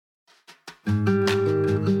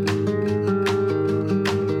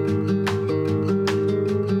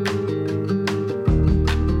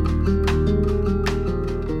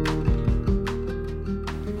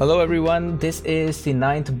everyone. This is the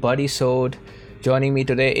ninth Buddy Sode. Joining me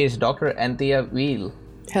today is Dr. Anthea Wheel.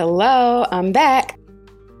 Hello, I'm back.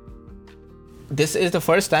 This is the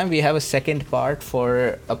first time we have a second part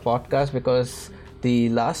for a podcast because the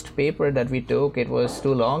last paper that we took, it was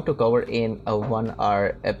too long to cover in a 1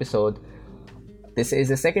 hour episode. This is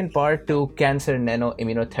the second part to cancer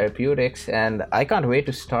nanoimmunotherapeutics, and I can't wait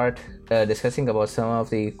to start discussing about some of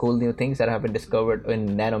the cool new things that have been discovered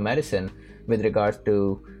in nanomedicine with regards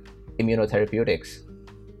to immunotherapeutics.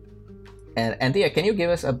 And Anthea, can you give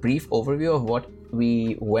us a brief overview of what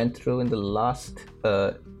we went through in the last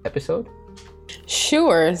episode?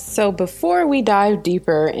 Sure. So before we dive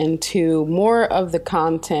deeper into more of the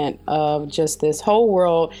content of just this whole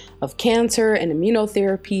world of cancer and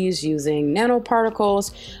immunotherapies using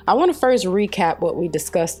nanoparticles, I want to first recap what we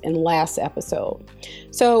discussed in last episode.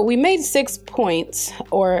 So we made 6 points,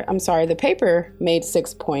 the paper made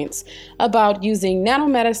 6 points about using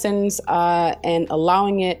nanomedicines and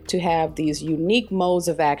allowing it to have these unique modes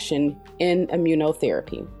of action in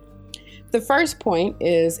immunotherapy. The first point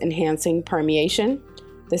is enhancing permeation.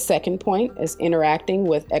 The second point is interacting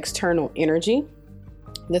with external energy.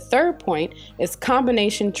 The third point is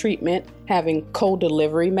combination treatment having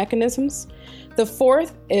co-delivery mechanisms. The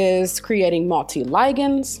fourth is creating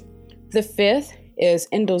multi-ligands. The fifth is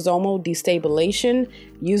endosomal destabilization,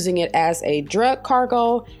 using it as a drug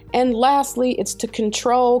cargo. And lastly, it's to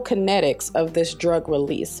control kinetics of this drug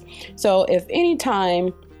release. So if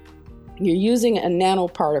anytime you're using a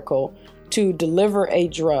nanoparticle to deliver a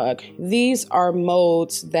drug, these are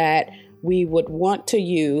modes that we would want to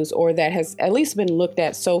use, or that has at least been looked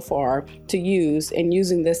at so far to use, and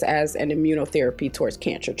using this as an immunotherapy towards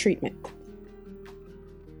cancer treatment.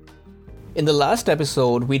 In the last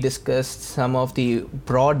episode, we discussed some of the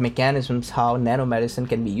broad mechanisms how nanomedicine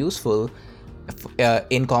can be useful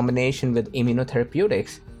in combination with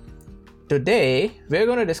immunotherapeutics. Today, we're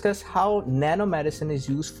going to discuss how nanomedicine is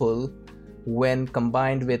useful when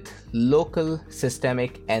combined with local,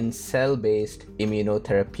 systemic, and cell-based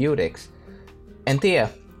immunotherapeutics. Anthea,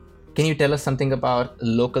 can you tell us something about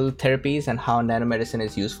local therapies and how nanomedicine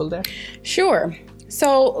is useful there? Sure.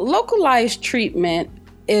 So localized treatment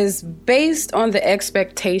is based on the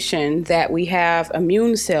expectation that we have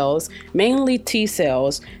immune cells, mainly T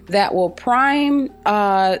cells, that will prime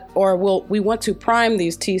we want to prime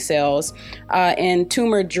these T cells in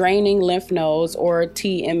tumor draining lymph nodes, or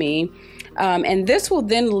TME. And this will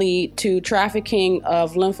then lead to trafficking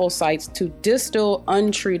of lymphocytes to distal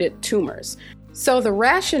untreated tumors. So the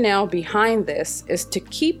rationale behind this is to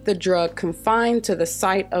keep the drug confined to the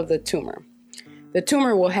site of the tumor. The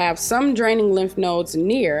tumor will have some draining lymph nodes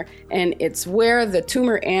near, and it's where the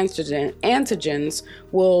tumor antigens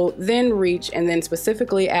will then reach and then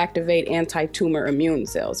specifically activate anti-tumor immune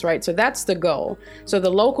cells, right? So that's the goal. So the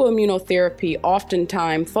local immunotherapy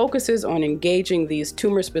oftentimes focuses on engaging these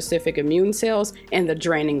tumor-specific immune cells and the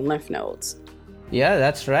draining lymph nodes. Yeah,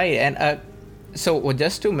 that's right. And so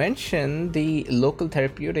just to mention, the local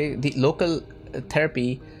therapy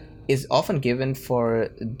is often given for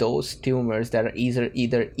those tumors that are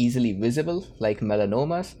either easily visible, like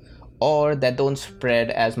melanomas, or that don't spread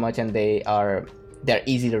as much and they're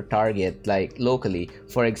easy to target, like locally.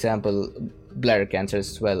 For example, bladder cancer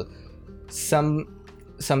as well. Some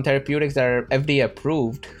therapeutics that are FDA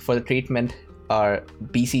approved for the treatment are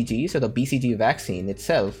BCG, so the BCG vaccine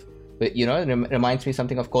itself. Reminds me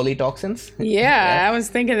something of colitoxins. Yeah, I was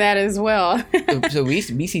thinking that as well. So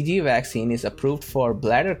BCG vaccine is approved for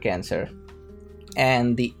bladder cancer,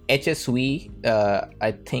 and the HSV,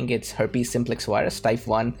 I think it's herpes simplex virus type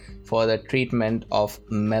 1, for the treatment of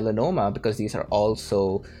melanoma, because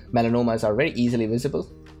melanomas are very easily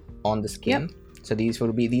visible on the skin. Yep. So these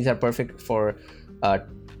are perfect for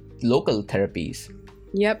local therapies.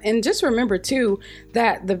 Yep. And just remember, too,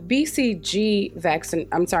 that the BCG vaccine,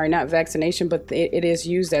 not vaccination, but it is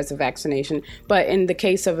used as a vaccination. But in the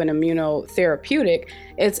case of an immunotherapeutic,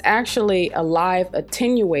 it's actually a live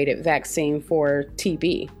attenuated vaccine for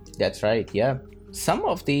TB. That's right. Yeah. Some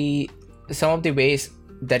of the ways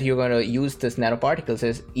that you're going to use this nanoparticles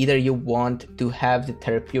is either you want to have the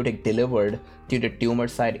therapeutic delivered to the tumor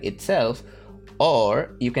site itself,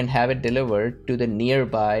 or you can have it delivered to the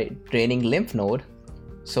nearby draining lymph node,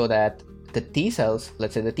 so that the T cells,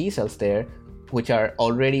 let's say the T cells there, which are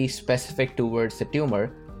already specific towards the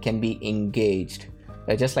tumor, can be engaged.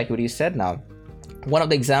 Just like what you said now. One of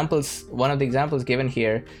the examples given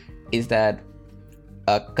here is that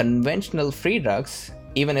conventional free drugs,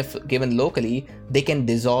 even if given locally, they can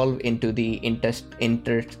dissolve into the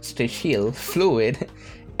interstitial fluid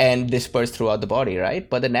and disperse throughout the body, right?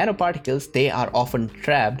 But the nanoparticles, they are often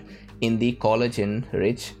trapped in the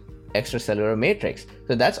collagen-rich extracellular matrix.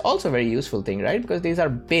 So that's also a very useful thing, right? Because these are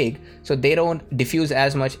big, so they don't diffuse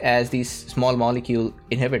as much as these small molecule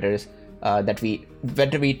inhibitors that we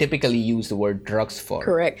typically use the word drugs for.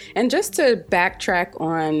 Correct. And just to backtrack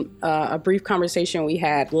on a brief conversation we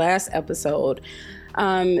had last episode,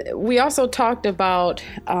 we also talked about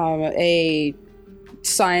a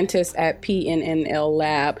scientist at PNNL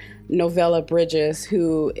Lab, Novella Bridges,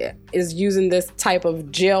 who is using this type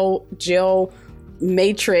of gel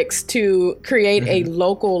matrix to create a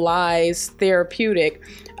localized therapeutic,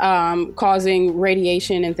 causing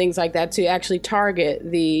radiation and things like that to actually target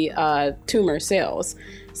the tumor cells.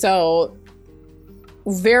 So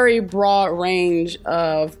very broad range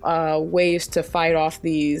of ways to fight off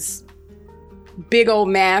these big old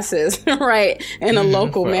masses, right, in a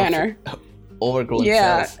local manner. Overgrown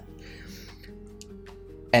cells.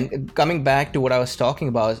 And coming back to what I was talking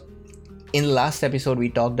about, in the last episode, we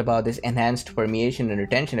talked about this enhanced permeation and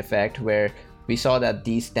retention effect, where we saw that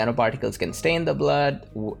these nanoparticles can stay in the blood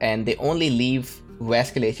and they only leave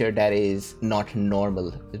vasculature that is not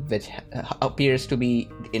normal, which appears to be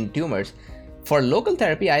in tumors. For local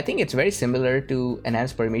therapy, I think it's very similar to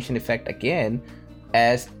enhanced permeation effect again,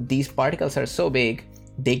 as these particles are so big,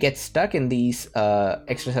 they get stuck in these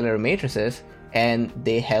extracellular matrices and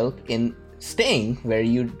they help in staying where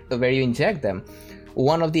you inject them.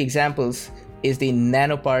 One of the examples is the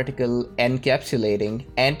nanoparticle encapsulating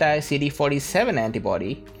anti-CD47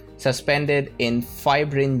 antibody suspended in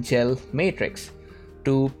fibrin gel matrix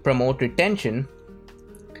to promote retention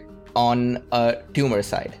on a tumor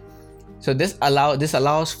side. So this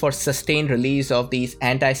allows for sustained release of these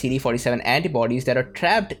anti-CD47 antibodies that are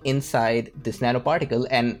trapped inside this nanoparticle.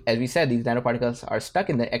 And as we said, these nanoparticles are stuck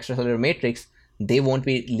in the extracellular matrix. They won't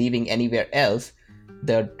be leaving anywhere else.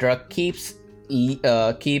 The drug keeps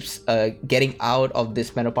getting out of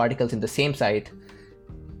these nanoparticles in the same site.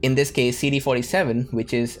 In this case, CD47,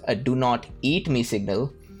 which is a do not eat me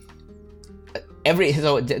signal.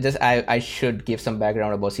 I should give some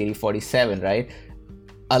background about CD47, right?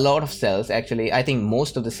 A lot of cells, actually, I think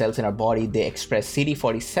most of the cells in our body, they express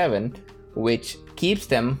CD47, which keeps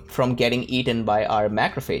them from getting eaten by our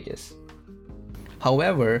macrophages.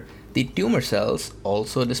 However, the tumor cells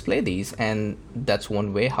also display these, and that's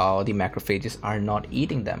one way how the macrophages are not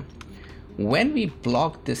eating them. When we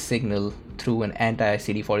block this signal through an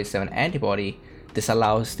anti-CD47 antibody, this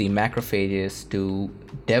allows the macrophages to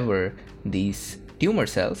devour these tumor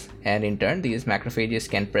cells, and in turn these macrophages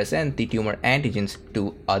can present the tumor antigens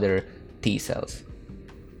to other T cells.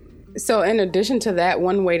 So in addition to that,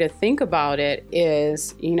 one way to think about it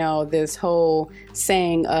is, this whole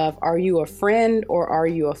saying of, are you a friend or are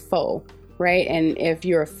you a foe, right? And if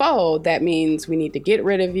you're a foe, that means we need to get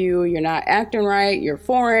rid of you. You're not acting right. You're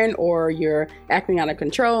foreign, or you're acting out of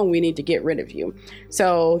control, and we need to get rid of you.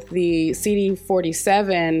 So the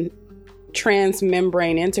CD47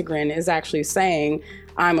 transmembrane integrin is actually saying,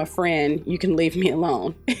 I'm a friend, you can leave me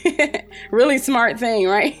alone. Really smart thing,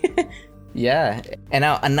 right? Yeah. And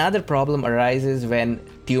now another problem arises when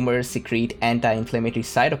tumors secrete anti-inflammatory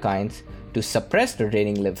cytokines to suppress the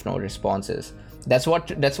draining lymph node responses. That's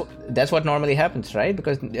what normally happens, right?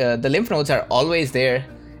 Because the lymph nodes are always there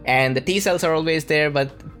and the T cells are always there,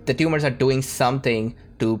 but the tumors are doing something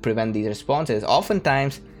to prevent these responses.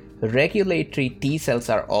 Oftentimes, regulatory T cells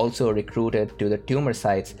are also recruited to the tumor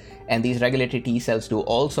sites, and these regulatory T cells do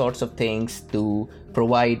all sorts of things to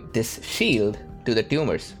provide this shield to the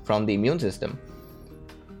tumors from the immune system.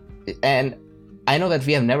 And I know that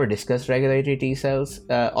we have never discussed regulatory T cells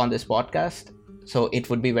on this podcast, so it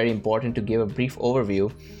would be very important to give a brief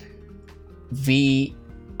overview. We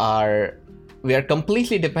are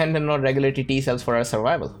completely dependent on regulatory T cells for our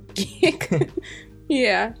survival.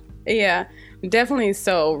 Yeah. Definitely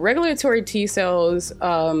so. Regulatory T cells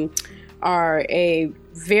are a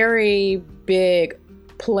very big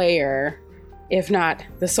player, if not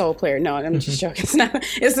the sole player. No, I'm just joking.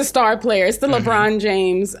 It's the star player. It's the LeBron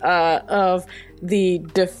James of the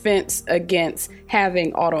defense against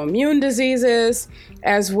having autoimmune diseases,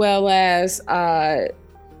 as well as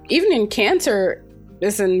even in cancer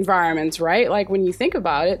environments, right? Like when you think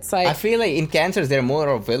about it, it's like, I feel like in cancers they're more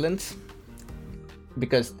of villains,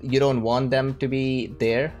 because you don't want them to be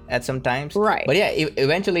there at some times. Right. But yeah,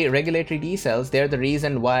 eventually regulatory T cells, they're the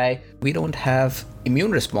reason why we don't have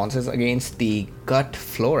immune responses against the gut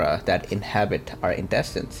flora that inhabit our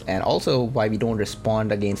intestines, and also why we don't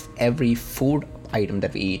respond against every food item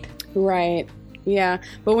that we eat. Right. Yeah.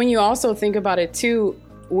 But when you also think about it too,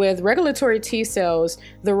 with regulatory T cells,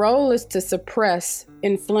 the role is to suppress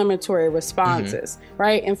inflammatory responses,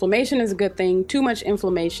 right? Inflammation is a good thing. Too much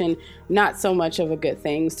inflammation, not so much of a good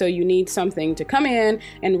thing. So you need something to come in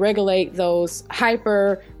and regulate those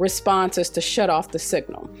hyper responses to shut off the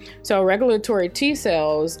signal. So regulatory T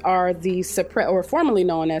cells are the or formerly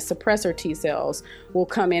known as suppressor T cells will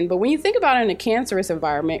come in. But when you think about it in a cancerous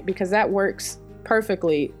environment, because that works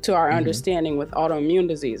perfectly to our understanding with autoimmune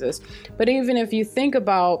diseases. But even if you think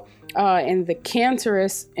about in the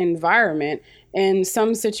cancerous environment, in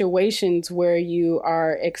some situations where you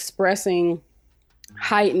are expressing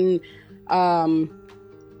heightened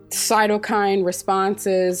cytokine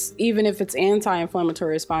responses, even if it's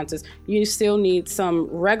anti-inflammatory responses, you still need some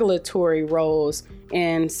regulatory roles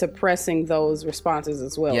in suppressing those responses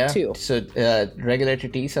as well, too. So regulatory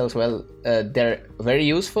T cells, they're very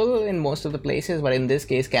useful in most of the places, but in this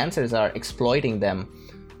case, cancers are exploiting them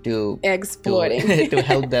to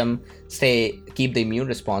help them keep the immune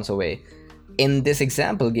response away. In this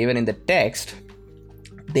example given in the text,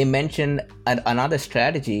 they mention another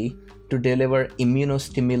strategy to deliver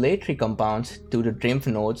immunostimulatory compounds to the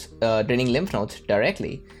draining lymph nodes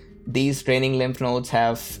directly. These draining lymph nodes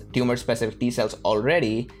have tumor-specific T cells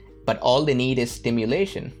already, but all they need is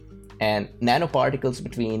stimulation. And nanoparticles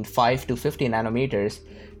between 5 to 50 nanometers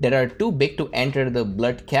that are too big to enter the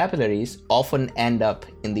blood capillaries often end up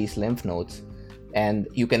in these lymph nodes. And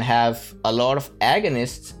you can have a lot of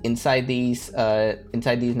agonists inside these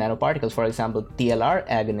nanoparticles, for example, TLR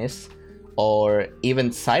agonists, or even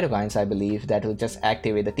cytokines, I believe, that will just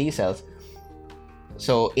activate the T cells.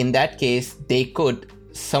 So in that case, they could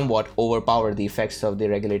somewhat overpower the effects of the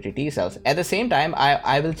regulatory T cells. At the same time,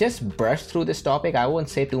 I will just brush through this topic. I won't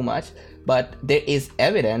say too much, but there is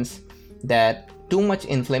evidence that too much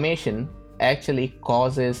inflammation actually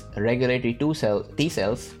causes regulatory T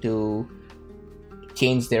cells to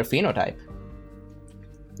change their phenotype.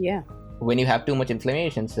 Yeah. When you have too much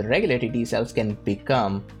inflammation, the regulatory T cells can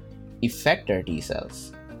become effector T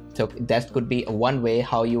cells. So that could be one way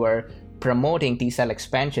how you are promoting T cell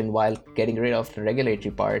expansion while getting rid of the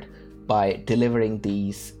regulatory part by delivering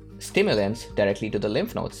these stimulants directly to the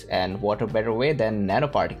lymph nodes. And what a better way than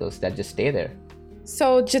nanoparticles that just stay there.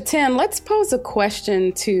 So Jatin, let's pose a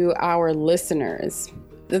question to our listeners.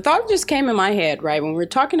 The thought just came in my head, right? When we're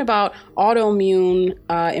talking about autoimmune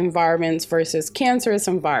environments versus cancerous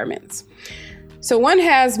environments. So one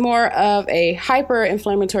has more of a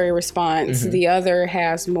hyper-inflammatory response. The other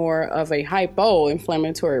has more of a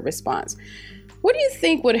hypo-inflammatory response. What do you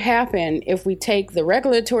think would happen if we take the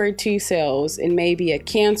regulatory T cells in maybe a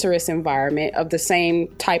cancerous environment of the same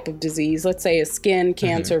type of disease, let's say a skin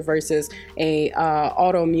cancer versus a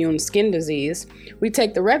autoimmune skin disease? We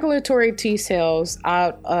take the regulatory T cells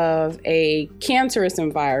out of a cancerous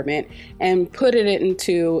environment and put it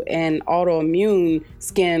into an autoimmune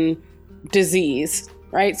skin disease,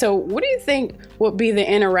 right? So what do you think would be the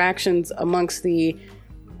interactions amongst the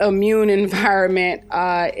immune environment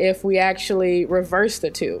if we actually reverse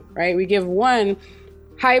the two, right? We give one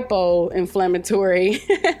hypo-inflammatory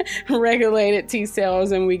regulated T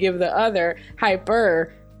cells and we give the other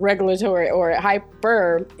hyper-regulatory or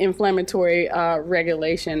hyper-inflammatory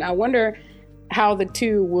regulation. I wonder how the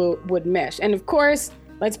two would mesh. And of course,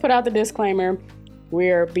 let's put out the disclaimer.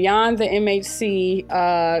 We're beyond the MHC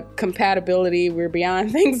compatibility. We're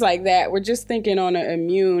beyond things like that. We're just thinking on an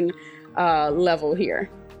immune level here.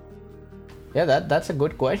 Yeah, that's a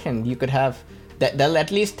good question. You could have that. They'll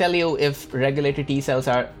at least tell you if regulatory T cells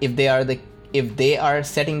if they are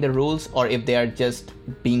setting the rules or if they are just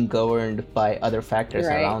being governed by other factors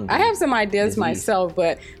around them. I have some ideas myself,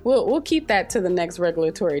 but we'll keep that to the next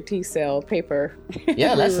regulatory T cell paper.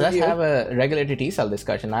 Yeah, let's have a regulatory T cell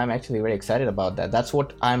discussion. I'm actually very excited about that. That's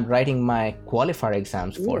what I'm writing my qualifier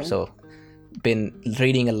exams for. So been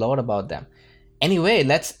reading a lot about them. Anyway,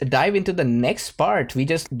 let's dive into the next part. We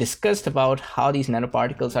just discussed about how these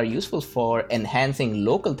nanoparticles are useful for enhancing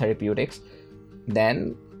local therapeutics.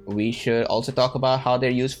 Then we should also talk about how they're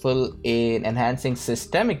useful in enhancing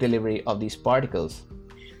systemic delivery of these particles.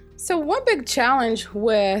 So one big challenge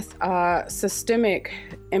with systemic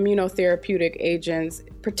immunotherapeutic agents,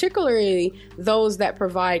 particularly those that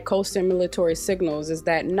provide co-stimulatory signals, is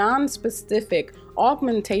that non-specific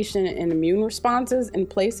augmentation in immune responses in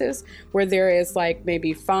places where there is like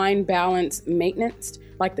maybe fine balance maintenance,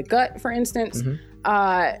 like the gut, for instance.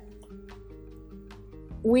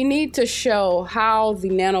 We need to show how the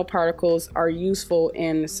nanoparticles are useful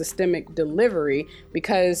in systemic delivery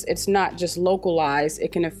because it's not just localized.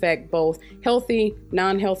 It can affect both healthy,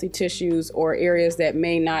 non-healthy tissues or areas that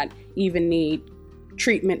may not even need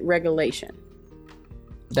treatment regulation.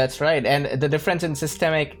 That's right. And the difference in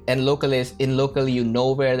systemic and local is in local, you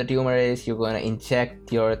know where the tumor is, you're going to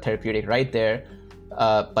inject your therapeutic right there.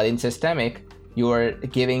 But in systemic, you are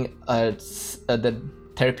giving the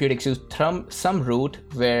therapeutics to some route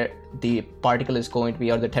where the particle is going to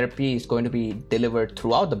be, or the therapy is going to be delivered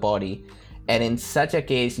throughout the body. And in such a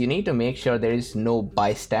case, you need to make sure there is no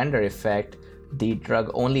bystander effect. The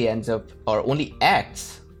drug only ends up or only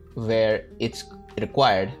acts where it's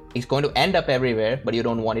required. It's going to end up everywhere, but you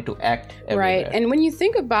don't want it to act everywhere. Right. And when you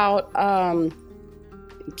think about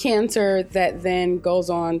cancer that then goes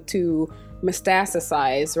on to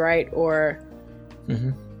metastasize, right, or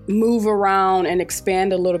move around and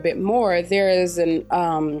expand a little bit more, there is an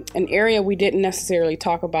area we didn't necessarily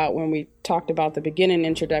talk about when we talked about the beginning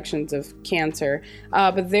introductions of cancer,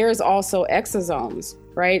 but there's also exosomes,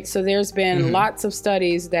 right? So there's been lots of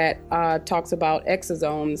studies that talks about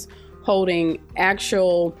exosomes holding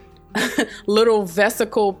actual little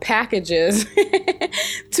vesicle packages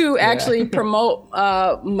to actually promote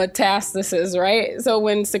metastasis, right? So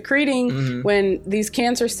when secreting, when these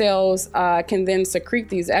cancer cells can then secrete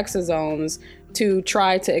these exosomes to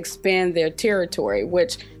try to expand their territory,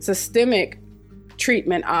 which systemic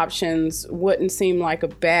treatment options wouldn't seem like a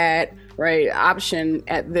bad option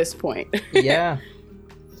at this point. Yeah.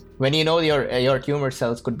 When you know your tumor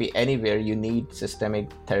cells could be anywhere, you need systemic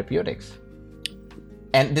therapeutics.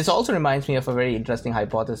 And this also reminds me of a very interesting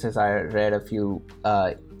hypothesis I read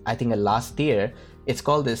I think last year. It's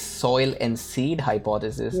called the soil and seed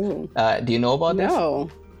hypothesis. Do you know about this?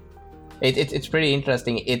 No. It's pretty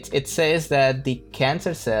interesting. It says that the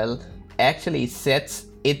cancer cell actually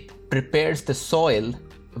prepares the soil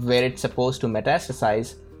where it's supposed to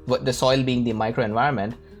metastasize, the soil being the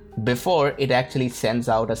microenvironment, before it actually sends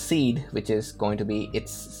out a seed, which is going to be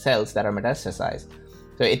its cells that are metastasized.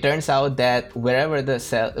 So it turns out that wherever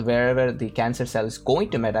the cancer cell is going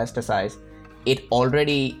to metastasize, it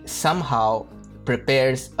already somehow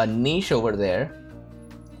prepares a niche over there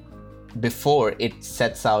before it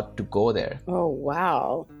sets out to go there. Oh,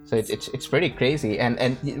 wow. So it's pretty crazy.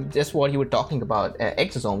 And just what you were talking about,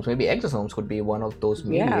 exosomes, maybe exosomes could be one of those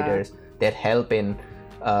mediators that help in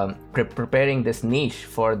preparing this niche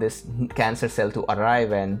for this cancer cell to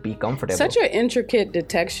arrive and be comfortable. Such an intricate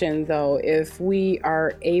detection, though, if we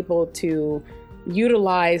are able to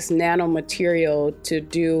utilize nanomaterial to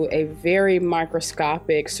do a very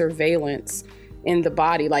microscopic surveillance in the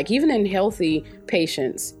body, like even in healthy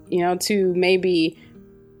patients, to maybe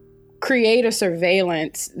create a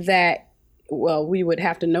surveillance that, well, we would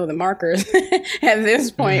have to know the markers at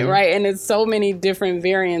this point, right? And it's so many different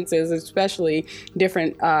variances, especially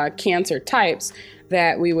different cancer types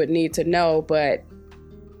that we would need to know, but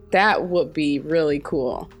that would be really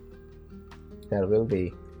cool. That will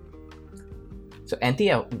be. So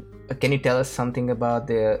Anthea, can you tell us something about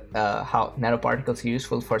the how nanoparticles are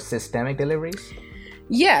useful for systemic deliveries?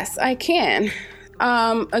 Yes, I can.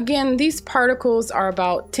 Again, these particles are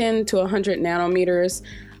about 10 to 100 nanometers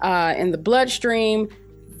in the bloodstream.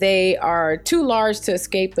 They are too large to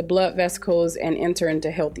escape the blood vesicles and enter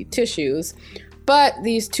into healthy tissues. But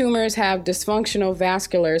these tumors have dysfunctional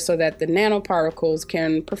vascular so that the nanoparticles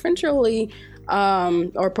can preferably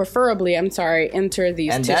enter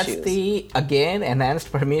these tissues. And that's the, again,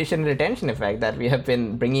 enhanced permeation retention effect that we have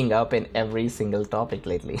been bringing up in every single topic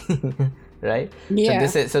lately. Right? Yeah.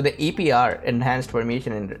 So the EPR, enhanced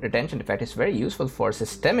permeation and retention effect, is very useful for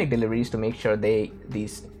systemic deliveries to make sure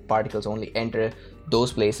these particles only enter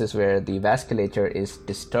those places where the vasculature is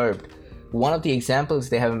disturbed. One of the examples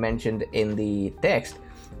they have mentioned in the text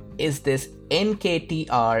is this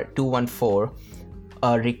NKTR214,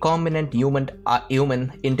 a recombinant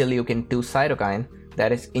human interleukin 2 cytokine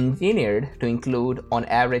that is engineered to include on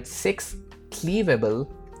average 6 cleavable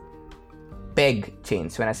PEG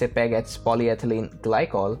chains. When I say PEG, it's polyethylene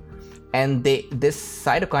glycol. And this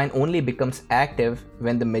cytokine only becomes active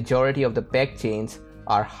when the majority of the PEG chains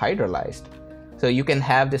are hydrolyzed. So you can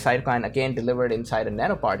have the cytokine again delivered inside a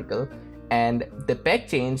nanoparticle, and the PEG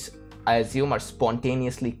chains, I assume, are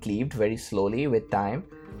spontaneously cleaved very slowly with time.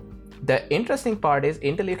 The interesting part is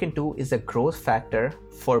interleukin 2 is a growth factor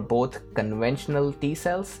for both conventional T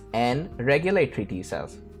cells and regulatory T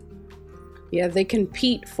cells. Yeah, they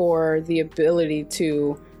compete for the ability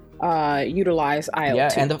to utilize IL-2. Yeah,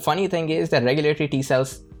 and the funny thing is that regulatory T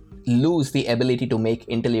cells lose the ability to make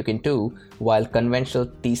interleukin 2, while conventional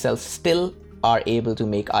T cells still are able to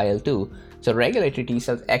make IL-2. So regulatory T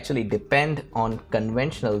cells actually depend on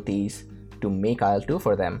conventional Ts to make IL-2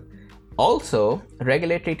 for them. Also,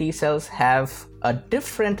 regulatory T cells have a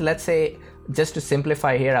different, let's say, just to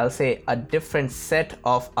simplify here, I'll say a different set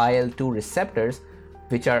of IL-2 receptors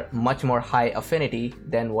which are much more high affinity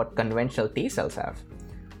than what conventional T cells have.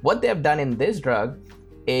 What they have done in this drug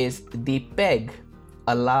is the PEG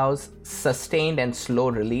allows sustained and slow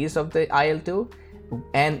release of the IL-2,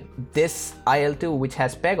 and this IL-2, which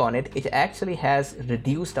has PEG on it, it actually has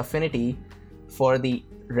reduced affinity for the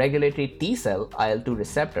regulatory T cell IL-2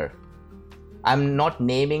 receptor. I'm not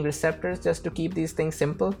naming receptors just to keep these things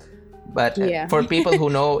simple, but for people who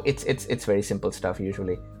know, it's very simple stuff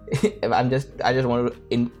usually. I just want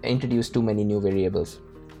to introduce too many new variables.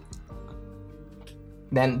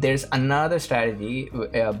 Then there's another strategy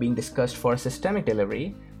being discussed for systemic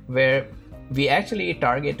delivery, where we actually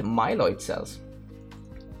target myeloid cells.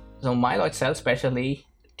 So myeloid cells, especially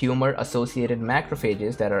tumor-associated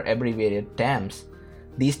macrophages that are abbreviated TAMs.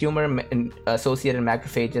 These tumor-associated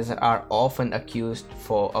macrophages are often accused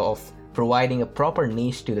of providing a proper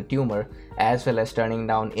niche to the tumor, as well as turning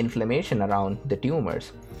down inflammation around the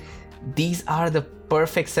tumors. These are the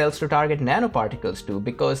perfect cells to target nanoparticles to,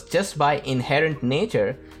 because just by inherent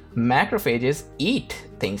nature, macrophages eat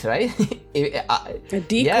things, right? A decoy.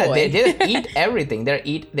 Yeah, they just eat everything. They're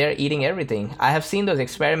eating everything. I have seen those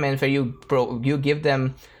experiments where you give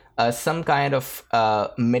them some kind of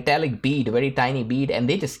metallic bead, very tiny bead, and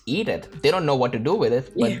they just eat it. They don't know what to do with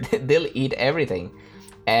it, but they'll eat everything.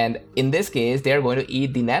 And in this case, they're going to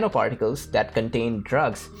eat the nanoparticles that contain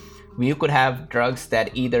drugs. You could have drugs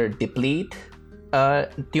that either deplete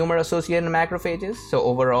tumor-associated macrophages. So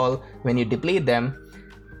overall, when you deplete them,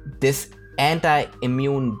 this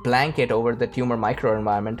anti-immune blanket over the tumor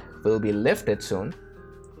microenvironment will be lifted soon.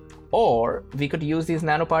 Or we could use these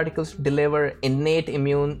nanoparticles to deliver innate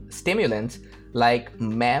immune stimulants like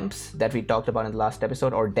MAMPs that we talked about in the last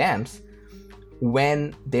episode, or DAMPs.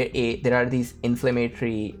 When there are these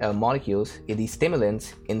inflammatory molecules, these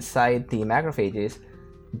stimulants inside the macrophages,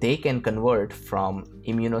 they can convert from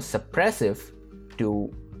immunosuppressive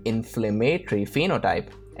to inflammatory phenotype,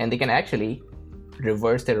 and they can actually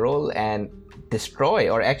reverse their role and destroy,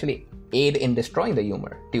 or actually aid in destroying the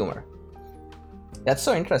tumor. That's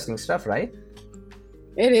so interesting stuff, right?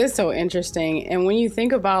 It is so interesting. And when you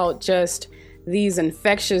think about just these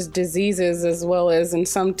infectious diseases, as well as in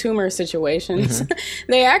some tumor situations,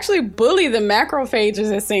 they actually bully the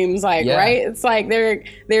macrophages, it seems like, right? It's like they're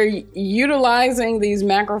utilizing these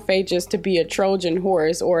macrophages to be a Trojan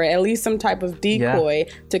horse, or at least some type of decoy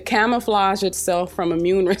to camouflage itself from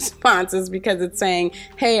immune responses, because it's saying,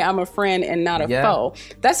 hey, I'm a friend and not a foe.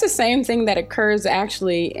 That's the same thing that occurs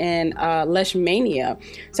actually in leishmania.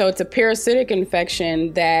 So it's a parasitic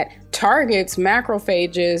infection that targets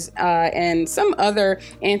macrophages and some other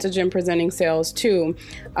antigen presenting cells too,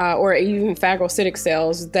 or even phagocytic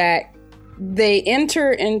cells, that they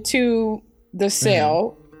enter into the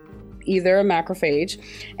cell, either a macrophage,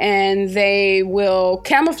 and they will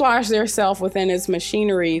camouflage themselves within its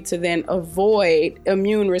machinery to then avoid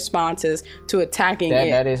immune responses to attacking it.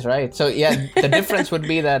 That is right. So the difference would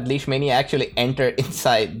be that leishmania actually enter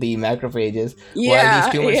inside the macrophages, while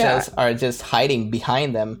these tumor cells are just hiding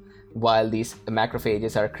behind them, while these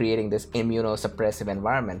macrophages are creating this immunosuppressive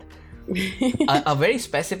environment. A very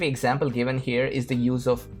specific example given here is the use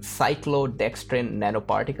of cyclodextrin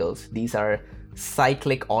nanoparticles. These are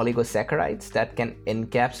cyclic oligosaccharides that can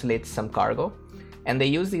encapsulate some cargo, and they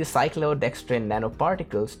use these cyclodextrin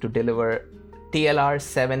nanoparticles to deliver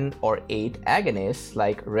TLR7 or 8 agonists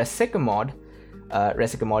like resecumod.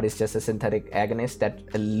 Resecumod is just a synthetic agonist that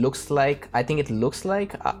looks like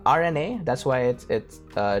RNA. That's why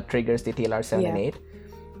it triggers the TLR7 and 8.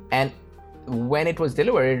 And when it was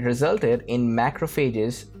delivered, it resulted in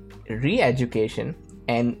macrophages re-education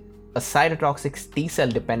and a cytotoxic T-cell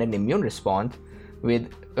dependent immune response,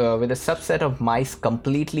 with a subset of mice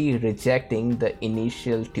completely rejecting the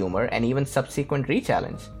initial tumor and even subsequent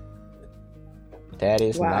re-challenge. That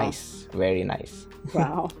is nice. Very nice.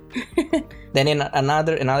 Wow. Then in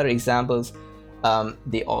another examples,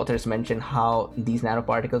 the authors mention how these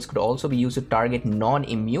nanoparticles could also be used to target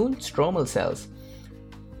non-immune stromal cells.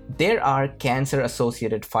 There are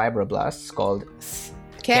cancer-associated fibroblasts called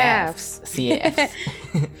CAFs.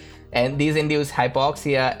 And these induce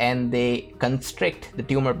hypoxia, and they constrict the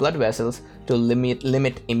tumor blood vessels to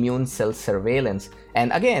limit immune cell surveillance.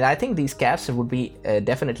 And again, I think these CAFs would be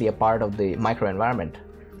definitely a part of the microenvironment.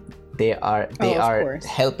 They are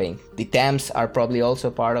helping. The TAMs are probably also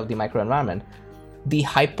part of the microenvironment. The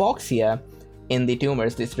hypoxia in the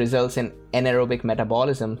tumors, this results in anaerobic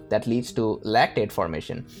metabolism that leads to lactate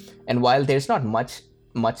formation. And while there's not much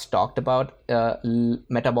talked about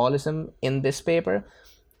metabolism in this paper,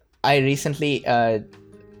 I recently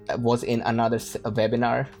was in another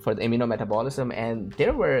webinar for the immunometabolism, and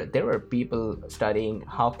there were people studying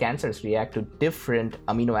how cancers react to different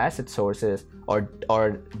amino acid sources or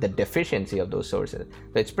the deficiency of those sources.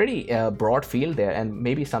 So it's pretty broad field there, and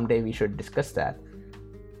maybe someday we should discuss that.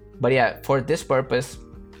 But yeah, for this purpose,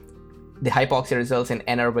 the hypoxia results in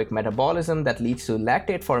anaerobic metabolism that leads to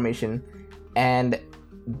lactate formation, and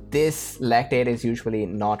this lactate is usually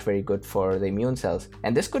not very good for the immune cells,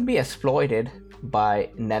 and this could be exploited by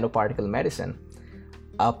nanoparticle medicine.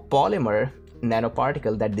 A polymer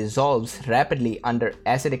nanoparticle that dissolves rapidly under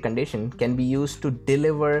acidic condition can be used to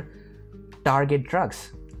deliver target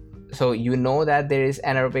drugs. So you know that there is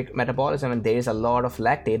anaerobic metabolism and there is a lot of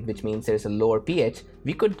lactate, which means there's a lower pH.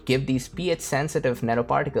 We could give these pH sensitive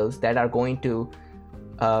nanoparticles that are going to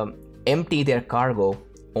empty their cargo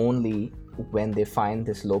only when they find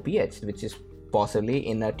this low pH, which is possibly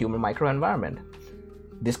in a tumor microenvironment.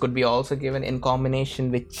 This could be also given in combination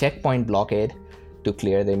with checkpoint blockade to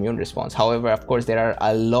clear the immune response. However, of course, there are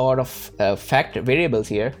a lot of variables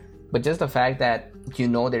here, but just the fact that you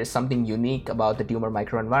know there is something unique about the tumor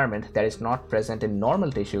microenvironment that is not present in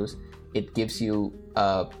normal tissues, it gives you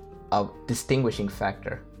a distinguishing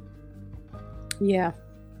factor. Yeah.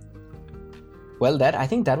 Well, I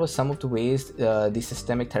think that was some of the ways the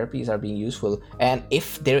systemic therapies are being useful. And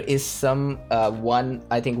if there is some one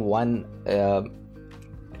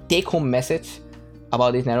take-home message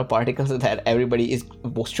about these nanoparticles that everybody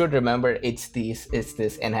should remember, it's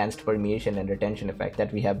this enhanced permeation and retention effect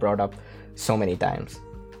that we have brought up so many times.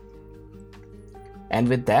 And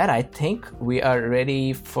with that, I think we are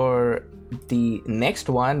ready for the next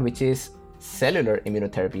one, which is cellular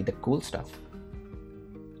immunotherapy, the cool stuff.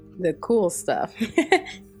 The cool stuff.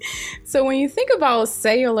 So when you think about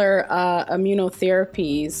cellular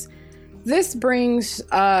immunotherapies, this brings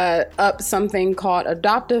up something called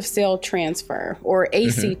adoptive cell transfer, or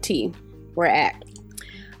ACT, or ACT.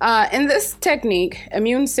 In this technique,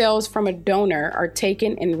 immune cells from a donor are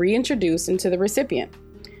taken and reintroduced into the recipient.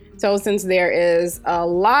 So since there is a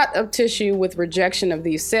lot of tissue with rejection of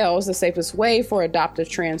these cells, the safest way for adoptive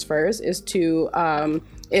transfers is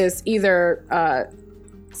either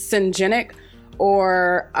syngeneic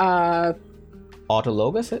or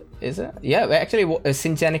autologous, is it? Yeah, actually,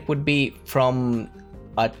 syngeneic would be from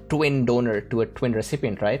a twin donor to a twin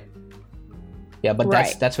recipient, right? Yeah, but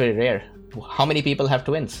right. That's very rare. How many people have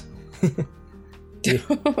twins? So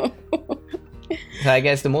I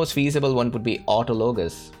guess the most feasible one would be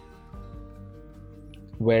autologous,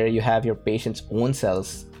 where you have your patient's own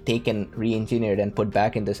cells taken, re-engineered, and put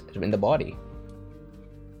back in the body.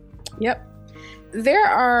 Yep. There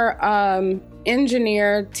are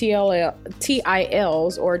engineered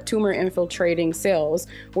TILs, or tumor infiltrating cells,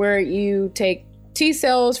 where you take T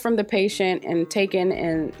cells from the patient and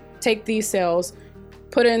take these cells,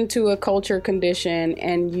 put into a culture condition,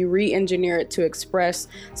 and you re-engineer it to express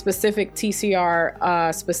specific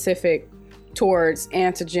TCR specific towards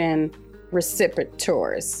antigen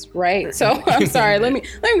receptors, right? So I'm sorry, let me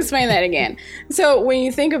explain that again. So when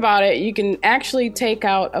you think about it, you can actually take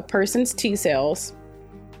out a person's T cells,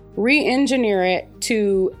 re-engineer it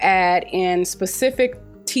to add in specific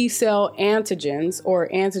T cell antigens, or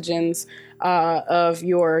antigens of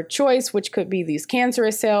your choice, which could be these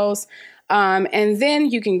cancerous cells. And then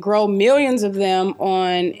you can grow millions of them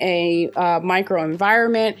on a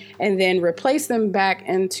microenvironment and then replace them back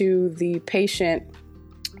into the patient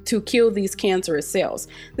to kill these cancerous cells.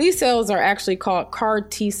 These cells are actually called CAR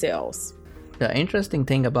T cells. The interesting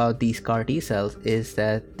thing about these CAR T cells is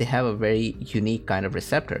that they have a very unique kind of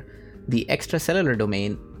receptor. The extracellular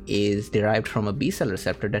domain is derived from a B cell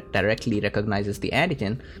receptor that directly recognizes the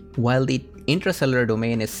antigen, while the intracellular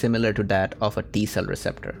domain is similar to that of a T cell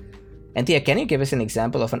receptor. Anthea, can you give us an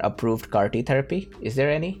example of an approved CAR T therapy? Is there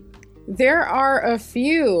any? There are a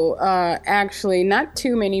few, actually, not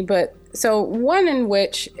too many, but so one in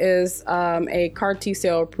which is a CAR T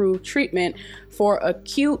cell approved treatment for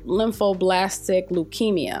acute lymphoblastic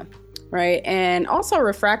leukemia, right? And also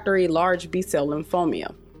refractory large B cell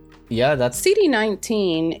lymphoma. Yeah, that's...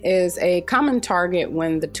 CD19 is a common target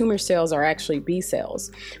when the tumor cells are actually B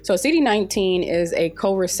cells. So CD19 is a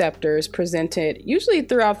co-receptors presented usually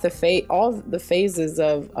throughout all the phases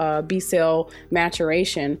of B cell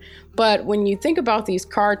maturation. But when you think about these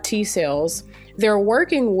CAR T cells, they're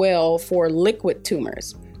working well for liquid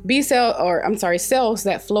tumors. Cells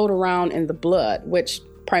that float around in the blood, which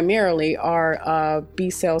primarily are B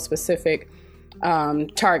cell specific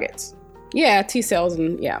targets. Yeah, T cells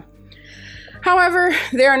and yeah. However,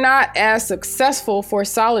 they're not as successful for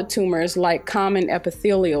solid tumors like common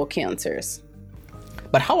epithelial cancers.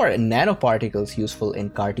 But how are nanoparticles useful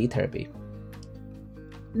in CAR T therapy?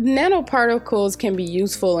 Nanoparticles can be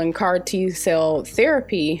useful in CAR T cell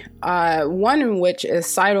therapy, one in which is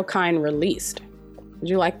cytokine released. Would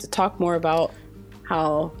you like to talk more about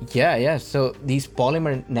how? Yeah. So these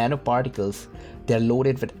polymer nanoparticles, they're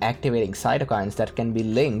loaded with activating cytokines that can be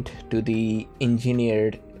linked to the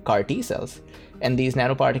engineered CAR T cells. And these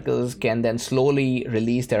nanoparticles can then slowly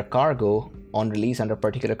release their cargo on release under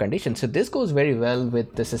particular conditions. So this goes very well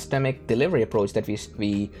with the systemic delivery approach that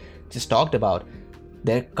we just talked about.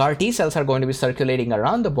 The CAR T cells are going to be circulating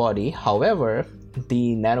around the body. However,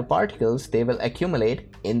 the nanoparticles, they will accumulate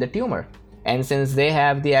in the tumor. And since they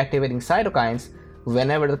have the activating cytokines,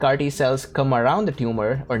 whenever the CAR T cells come around the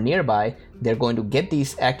tumor or nearby, they're going to get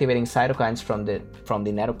these activating cytokines from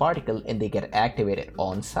the nanoparticle, and they get activated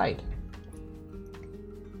on site.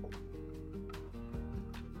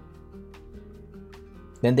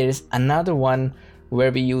 Then there is another one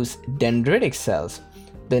where we use dendritic cells.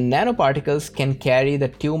 The nanoparticles can carry the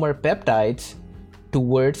tumor peptides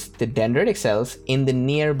towards the dendritic cells in the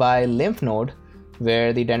nearby lymph node,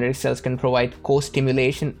 where the dendritic cells can provide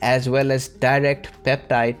co-stimulation as well as direct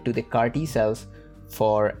peptide to the CAR T cells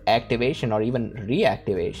for activation or even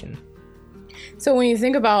reactivation. So when you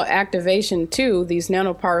think about activation too, these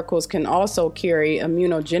nanoparticles can also carry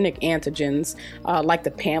immunogenic antigens like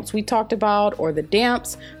the PAMPs we talked about or the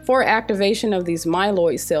DAMPs for activation of these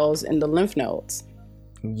myeloid cells in the lymph nodes.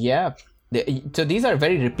 Yeah. So these are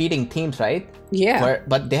very repeating themes, right? Yeah.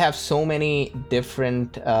 But they have so many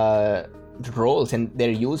different roles, and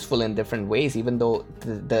they're useful in different ways, even though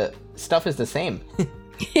the stuff is the same.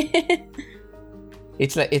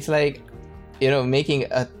 It's like making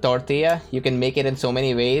a tortilla. You can make it in so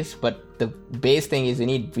many ways, but the base thing is you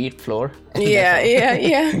need wheat flour.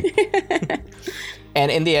 Yeah. And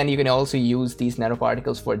in the end, you can also use these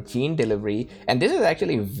nanoparticles for gene delivery. And this is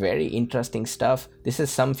actually very interesting stuff. This is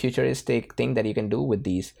some futuristic thing that you can do with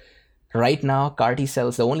these. Right now, CAR T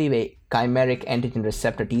cells, the only way chimeric antigen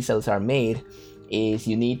receptor T cells are made is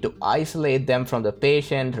you need to isolate them from the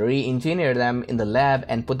patient, re-engineer them in the lab,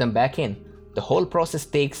 and put them back in. The whole process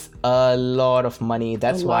takes a lot of money.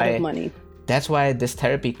 That's why this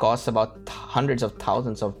therapy costs about hundreds of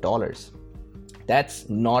thousands of dollars. That's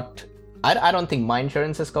not... I don't think my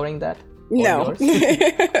insurance is covering that. No.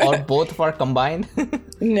 Or both of our combined.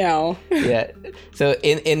 No. Yeah. So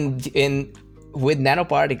in with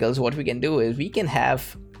nanoparticles, what we can do is we can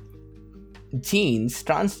have genes,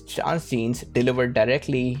 trans genes delivered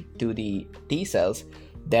directly to the T cells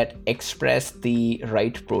that express the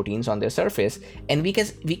right proteins on their surface, and we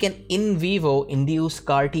can in vivo induce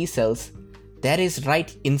CAR T cells that is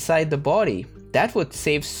right inside the body. That would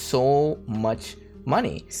save so much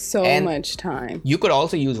money, much time. You could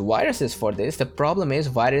also use viruses for this. The problem is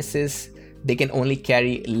viruses, they can only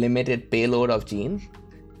carry limited payload of genes.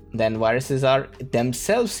 Then viruses are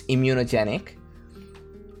themselves immunogenic,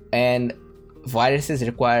 and viruses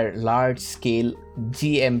require large-scale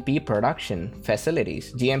GMP production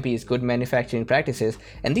facilities. GMP is good manufacturing practices,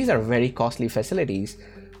 and these are very costly facilities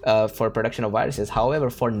for production of viruses.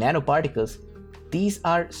 However, for nanoparticles, these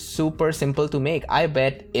are super simple to make. I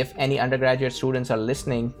bet if any undergraduate students are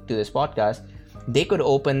listening to this podcast, they could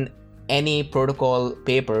open any protocol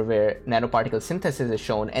paper where nanoparticle synthesis is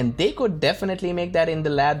shown, and they could definitely make that in the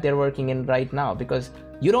lab they're working in right now, because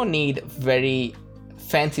you don't need very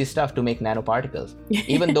fancy stuff to make nanoparticles.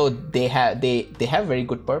 Even though they have very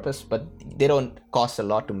good purpose, but they don't cost a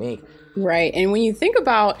lot to make. Right. And when you think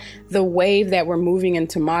about the wave that we're moving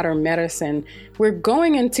into modern medicine, we're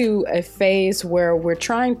going into a phase where we're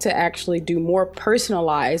trying to actually do more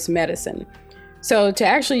personalized medicine. So to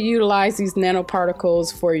actually utilize these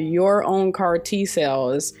nanoparticles for your own CAR T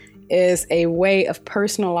cells is a way of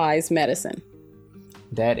personalized medicine.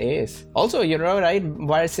 That is. Also, right,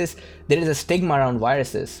 viruses, there is a stigma around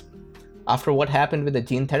viruses. After what happened with the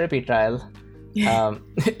gene therapy trial,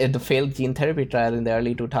 the failed gene therapy trial in the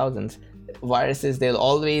early 2000s, viruses, they'll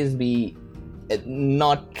always be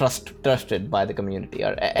not trusted by the community,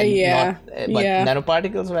 but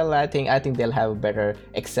nanoparticles, well, I think they'll have a better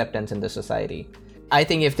acceptance in the society. I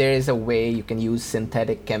think if there is a way you can use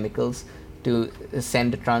synthetic chemicals to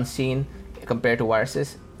send a transgene compared to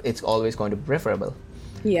viruses, it's always going to be preferable.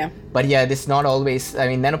 Yeah. But yeah, this is not always,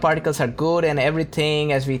 nanoparticles are good and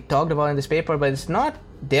everything, as we talked about in this paper, but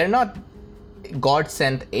they're not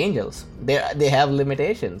God-sent angels. They have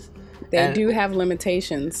limitations. They do have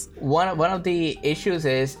limitations. One of the issues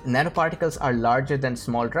is nanoparticles are larger than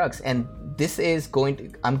small drugs, and this is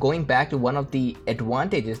I'm going back to one of the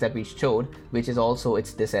advantages that we showed, which is also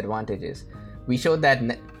its disadvantages. We showed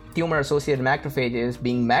that tumor-associated macrophages,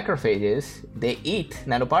 being macrophages, they eat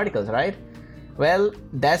nanoparticles, right? Well,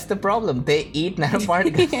 that's the problem. They eat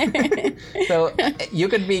nanoparticles. So you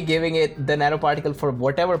could be giving it the nanoparticle for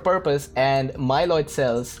whatever purpose, and myeloid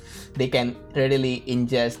cells, they can readily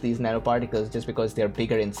ingest these nanoparticles just because they're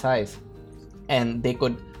bigger in size. And they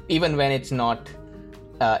could, even when it's not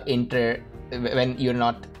when you're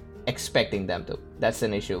not expecting them to. That's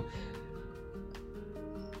an issue.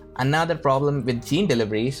 Another problem with gene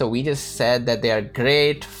delivery, so we just said that they are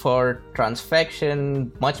great for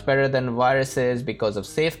transfection, much better than viruses because of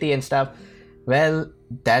safety and stuff. Well,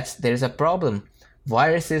 there's a problem.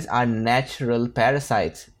 Viruses are natural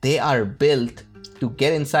parasites. They are built to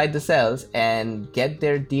get inside the cells and get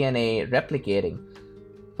their DNA replicating.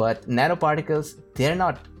 But nanoparticles, they're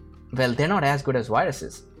not as good as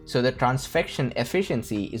viruses. So the transfection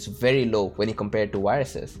efficiency is very low when you compare it to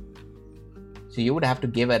viruses. So you would have to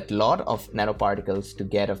give a lot of nanoparticles to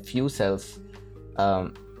get a few cells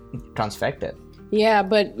transfected. Yeah,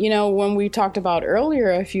 but when we talked about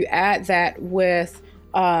earlier, if you add that with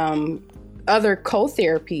other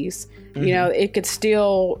co-therapies, it could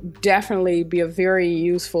still definitely be a very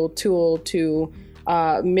useful tool to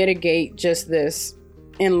mitigate just this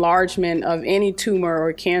enlargement of any tumor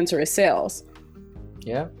or cancerous cells.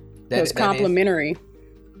 Yeah, it's complementary.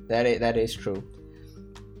 That is true.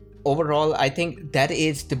 Overall, I think that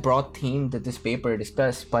is the broad theme that this paper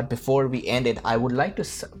discussed. But before we end it, I would like to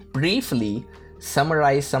briefly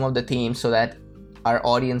summarize some of the themes so that our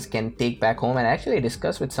audience can take back home and actually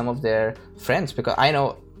discuss with some of their friends. Because I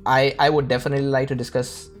know I would definitely like to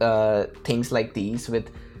discuss things like these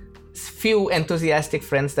with few enthusiastic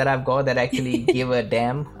friends that I've got that actually give a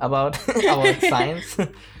damn about science.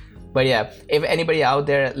 But yeah, if anybody out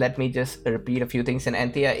there, let me just repeat a few things. And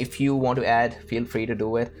Anthea, if you want to add, feel free to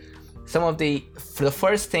do it. The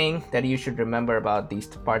first thing that you should remember about these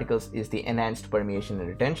particles is the enhanced permeation and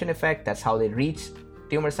retention effect. That's how they reach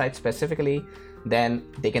tumor sites specifically. Then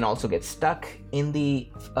they can also get stuck in the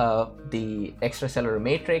extracellular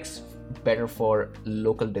matrix, better for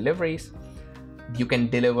local deliveries. You can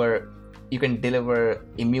deliver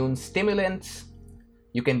immune stimulants.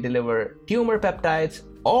 You can deliver tumor peptides,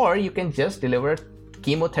 or you can just deliver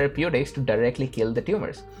chemotherapeutics to directly kill the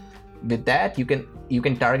tumors. With that, you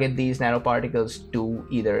can target these nanoparticles to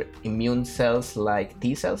either immune cells like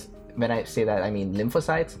T cells. When I say that, I mean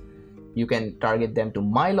lymphocytes. You can target them to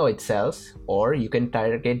myeloid cells, or you can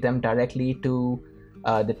target them directly to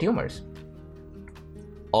the tumors.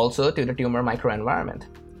 Also to the tumor microenvironment.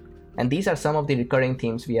 And these are some of the recurring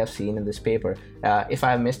themes we have seen in this paper. If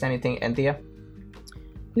I have missed anything, Anthea?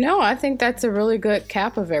 No, I think that's a really good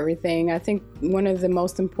cap of everything. I think one of the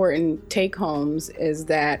most important take-homes is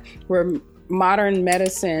that modern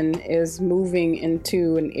medicine is moving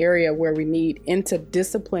into an area where we need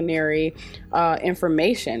interdisciplinary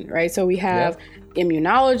information, right? So we have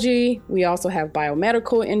immunology, we also have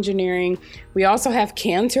biomedical engineering, we also have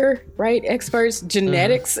cancer, right? Experts,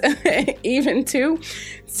 genetics, even too.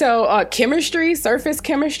 So chemistry, surface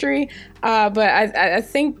chemistry, but I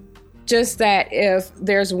think just that if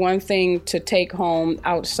there's one thing to take home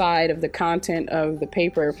outside of the content of the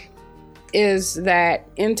paper is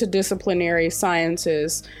that interdisciplinary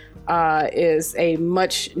sciences is a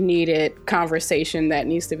much needed conversation that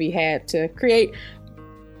needs to be had to create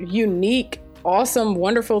unique, awesome,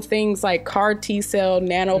 wonderful things like CAR T-cell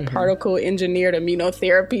nanoparticle engineered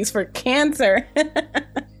immunotherapies for cancer.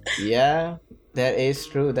 Yeah, that is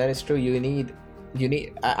true. You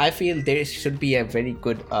need, I feel there should be a very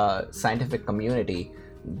good scientific community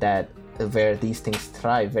where these things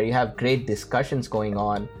thrive, where you have great discussions going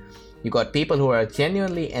on. You got people who are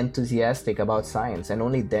genuinely enthusiastic about science, and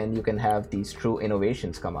only then you can have these true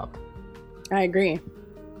innovations come up. I agree.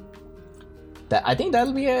 I think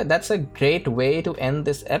that's a great way to end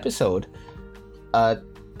this episode.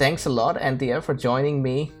 Thanks a lot, Anthea, for joining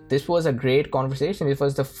me. This was a great conversation. It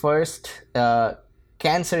was the first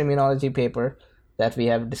cancer immunology paper that we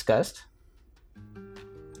have discussed.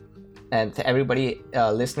 And to everybody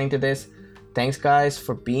listening to this, thanks guys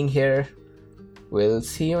for being here. We'll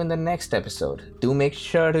see you in the next episode. Do make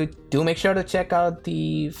sure to check out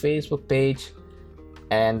the Facebook page,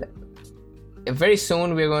 and very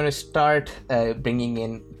soon we're going to start bringing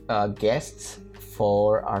in guests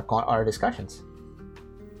for our discussions.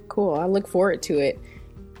 Cool. I look forward to it.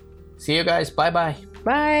 See you guys. Bye-bye.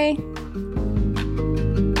 Bye.